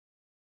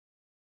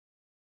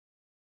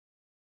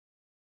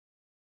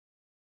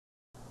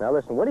Now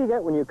listen, what do you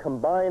get when you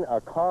combine a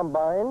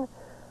combine,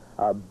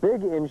 a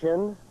big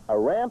engine, a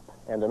ramp,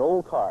 and an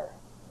old car?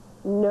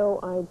 No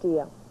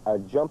idea. A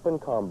jumping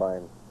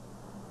combine.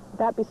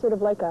 That be sort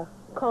of like a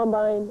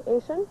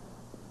combination?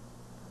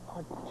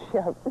 Oh,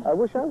 yeah, I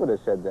wish I would have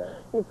said that.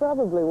 You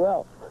probably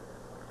will.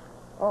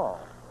 Oh.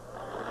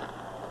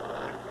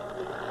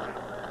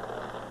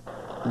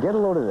 Get a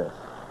load of this.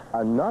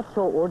 A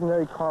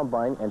not-so-ordinary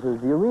combine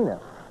enters the arena.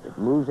 It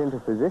moves into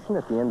position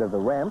at the end of the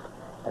ramp.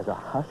 As a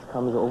hush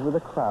comes over the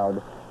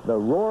crowd, the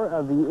roar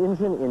of the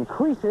engine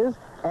increases,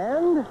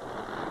 and...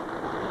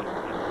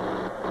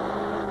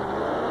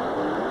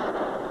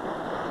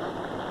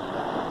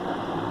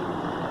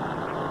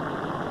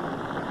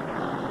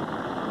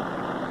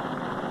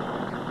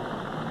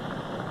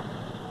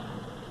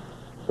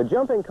 the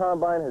jumping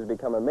combine has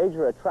become a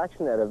major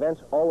attraction at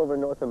events all over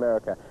North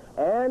America.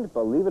 And,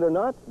 believe it or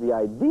not, the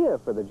idea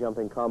for the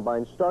jumping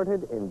combine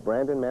started in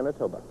Brandon,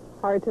 Manitoba.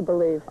 Hard to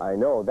believe. I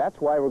know.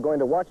 That's why we're going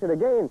to watch it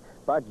again.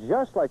 But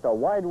just like the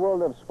wide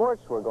world of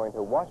sports, we're going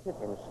to watch it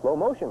in slow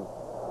motion.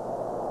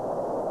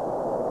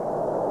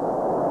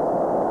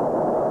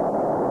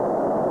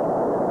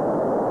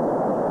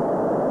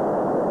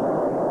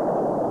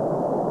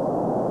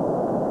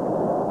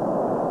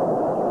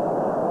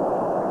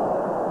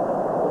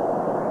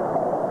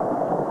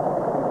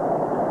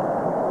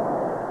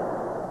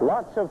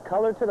 Lots of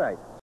color tonight.